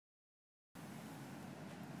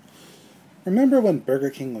Remember when Burger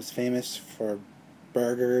King was famous for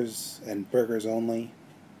burgers and burgers only?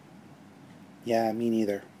 Yeah, me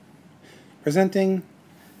neither. Presenting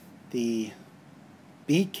the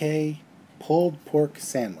BK pulled pork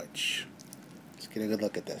sandwich. Let's get a good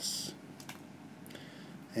look at this.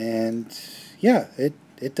 And yeah,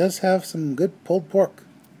 it does have some good pulled pork.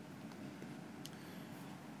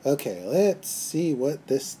 Okay, let's see what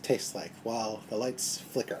this tastes like while the lights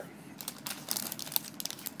flicker.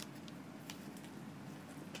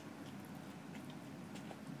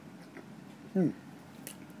 Hmm.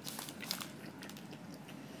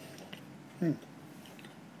 Hmm.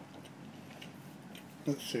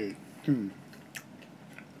 Let's see.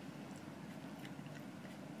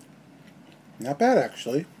 Not bad,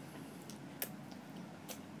 actually.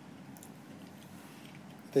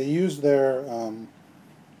 They use their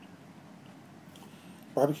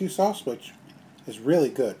barbecue sauce, which is really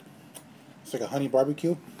good. It's like a honey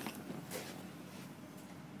barbecue.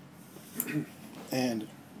 And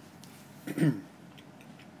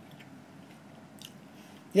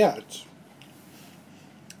yeah, it's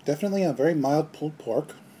definitely a very mild pulled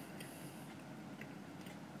pork.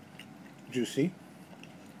 Juicy,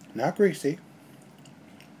 not greasy.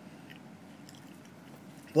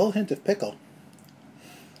 A little hint of pickle.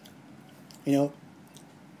 You know,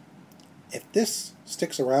 if this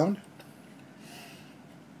sticks around,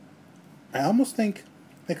 I almost think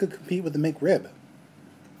it could compete with the McRib.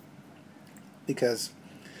 Because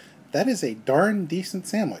that is a darn decent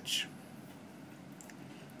sandwich.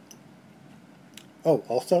 Oh,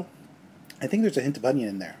 also, I think there's a hint of onion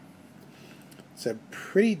in there. It's a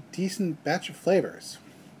pretty decent batch of flavors.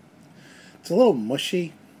 It's a little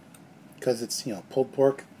mushy because it's, pulled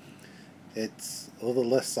pork. It's a little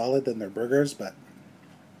less solid than their burgers, but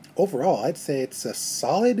overall, I'd say it's a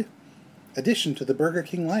solid addition to the Burger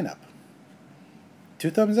King lineup.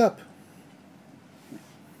 2 thumbs up.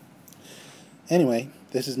 Anyway,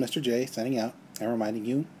 this is Mr. J signing out and reminding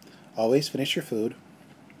you, always finish your food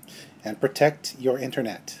and protect your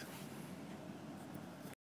internet.